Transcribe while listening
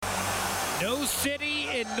No city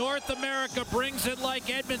in North America brings it like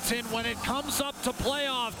Edmonton when it comes up to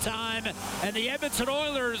playoff time, and the Edmonton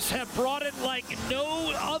Oilers have brought it like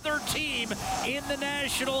no other team in the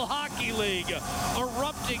National Hockey League,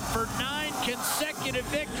 erupting for 9 consecutive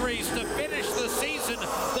victories to finish the season,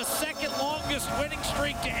 the second longest winning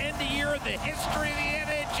streak to end the year in the history of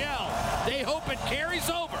the NHL. They hope it carries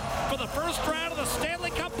over for the first round of the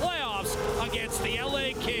Stanley Cup playoffs against the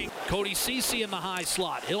LA Kings. Cody Ceci in the high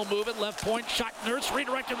slot. He'll move it left point. Shot Nurse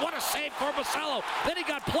redirected. What a save, Korpisalo. Then he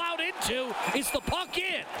got plowed into. Is the puck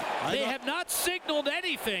in? They have not signaled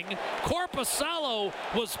anything. Korpisalo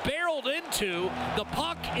was barreled into. The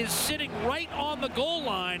puck is sitting right on the goal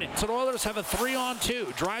line. So the Oilers have a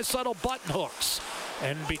 3-on-2. Draisaitl button hooks.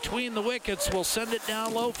 And between the wickets, will send it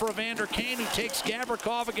down low for Evander Kane, who takes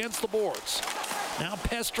Gavrikov against the boards. Now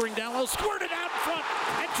pestering down low, squirted out in front,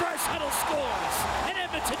 and Draisaitl scores. And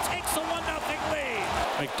Edmonton takes a 1-0 lead.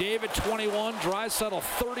 McDavid 21, Draisaitl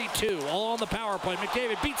 32, all on the power play.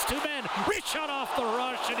 McDavid beats 2 men, wrist shot off the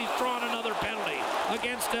rush, and he's drawn another penalty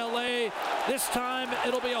against LA. This time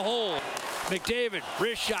it'll be a hold. McDavid,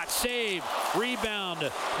 wrist shot, save,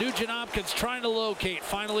 rebound. Nugent Hopkins trying to locate,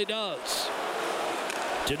 finally does.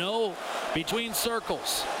 Deneau between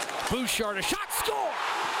circles. Bouchard, a shot, score!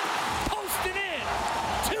 Posted in!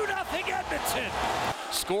 2-0 Edmonton.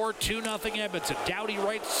 Score 2-0 Edmonton. Doughty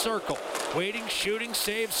right circle. Waiting, shooting,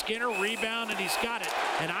 save, Skinner, rebound, and he's got it.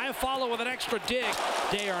 And Iafallo with an extra dig.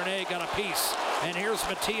 Desharnais got a piece. And here's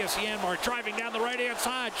Matthias Janmark driving down the right-hand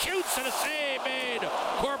side. Shoots and a save made.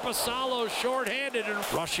 Korpisalo short-handed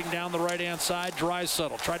and rushing down the right-hand side.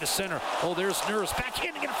 Draisaitl tried to center. Oh, there's Nurse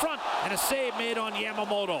backhanding in front. And a save made on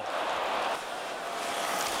Yamamoto.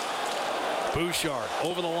 Bouchard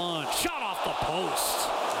over the line. Shot off the post.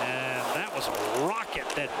 And that was a rocket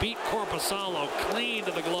that beat Korpisalo clean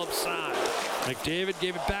to the glove side. McDavid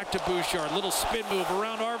gave it back to Bouchard. Little spin move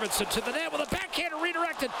around Arvidsson to the net with a backhander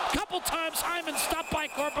redirected. Couple times Hyman stopped by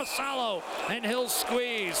Korpisalo, and he'll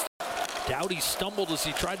squeeze. Doughty stumbled as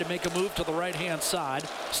he tried to make a move to the right-hand side.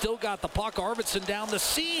 Still got the puck. Arvidsson down the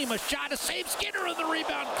seam. A shot, a save. Skinner, and the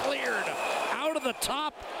rebound cleared. Out of the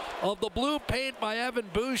top of the blue paint by Evan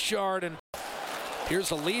Bouchard. And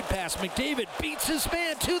here's a lead pass. McDavid beats his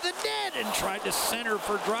man to the net and tried to center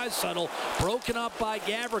for Draisaitl. Broken up by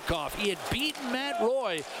Gavrikov. He had beaten Matt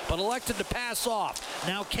Roy, but elected to pass off.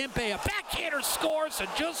 Now Kempe, a backhander, scores, and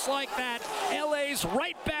just like that, LA's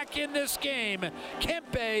right back in this game.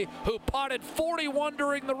 Kempe, who potted 41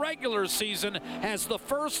 during the regular season, has the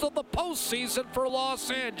first of the postseason for Los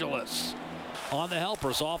Angeles. On the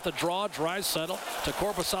helpers, off the draw, Draisaitl to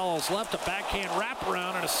Korpisalo's left, a backhand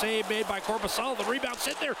wraparound and a save made by Korpisalo. The rebound's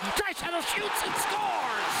in there. Draisaitl shoots and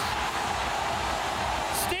scores!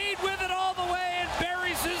 Stayed with it all the way and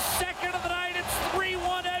buries his second of the night. It's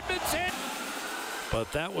 3-1 Edmonton. But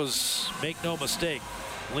that was, make no mistake,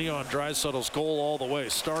 Leon Draisaitl's goal all the way,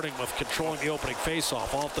 starting with controlling the opening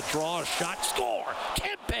faceoff. Off the draw, a shot, score!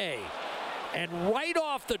 Kempe! And right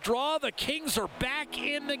off the draw, the Kings are back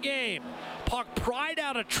in the game. Puck pried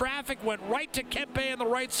out of traffic, went right to Kempe in the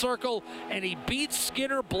right circle, and he beats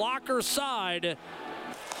Skinner blocker side.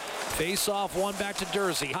 Face-off one back to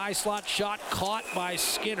Durzi. High slot shot caught by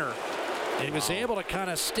Skinner. And he was able to kind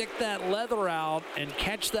of stick that leather out and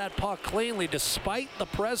catch that puck cleanly despite the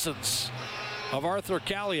presence of Arthur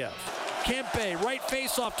Kaliev. Kempe, right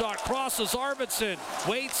face-off dot, crosses Arvidsson,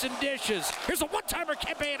 waits and dishes. Here's a one-timer,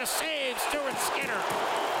 Kempe, and a save, Stuart Skinner.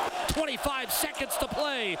 25 seconds to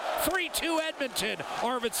play, 3-2 Edmonton.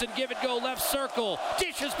 Arvidsson give it go, left circle,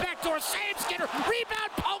 dishes, backdoor, save, Skinner,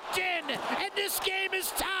 rebound poked in, and this game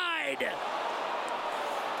is tied.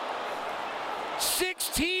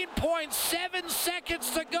 16.7 seconds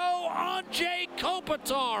to go. Andrei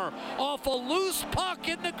Kopitar off a loose puck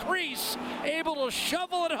in the crease, able to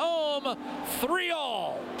shovel it home.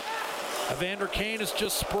 3-all. Evander Kane has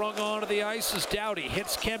just sprung onto the ice as Doughty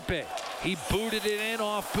hits Kempe. He booted it in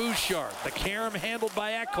off Bouchard. The carom handled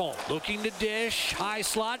by Ekholm. Looking to dish. High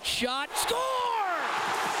slot shot. Score!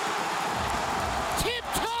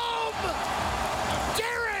 Tipped home!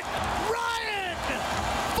 Derek Ryan!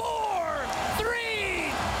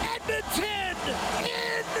 4-3! Edmonton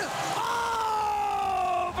in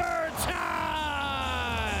overtime!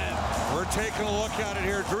 We're taking a look at it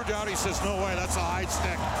here. Drew Doughty says, no way, that's a high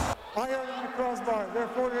stick. Higher than the crossbar,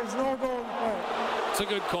 therefore there's no goal in play. It's a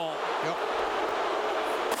good call. Yep.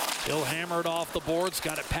 He'll hammer it off the boards,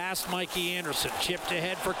 got it past Mikey Anderson. Chipped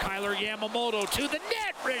ahead for Kailer Yamamoto to the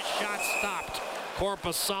net. Wrist shot stopped.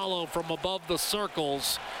 Korpisalo from above the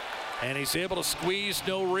circles. And he's able to squeeze,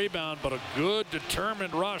 no rebound, but a good,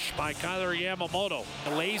 determined rush by Kyler Yamamoto.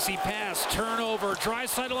 A lazy pass, turnover,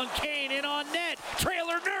 Draisaitl and Kane in on net.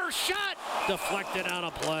 Trailer Nurse shot, deflected out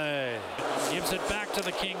of play. Gives it back to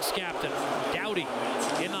the Kings captain. Doughty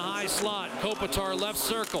in the high slot. Kopitar left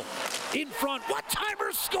circle. In front,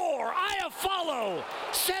 what-timer score! Iafallo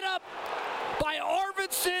set up by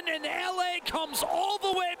Arvidsson, and LA comes all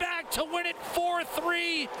the way back to win it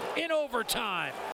 4-3 in overtime.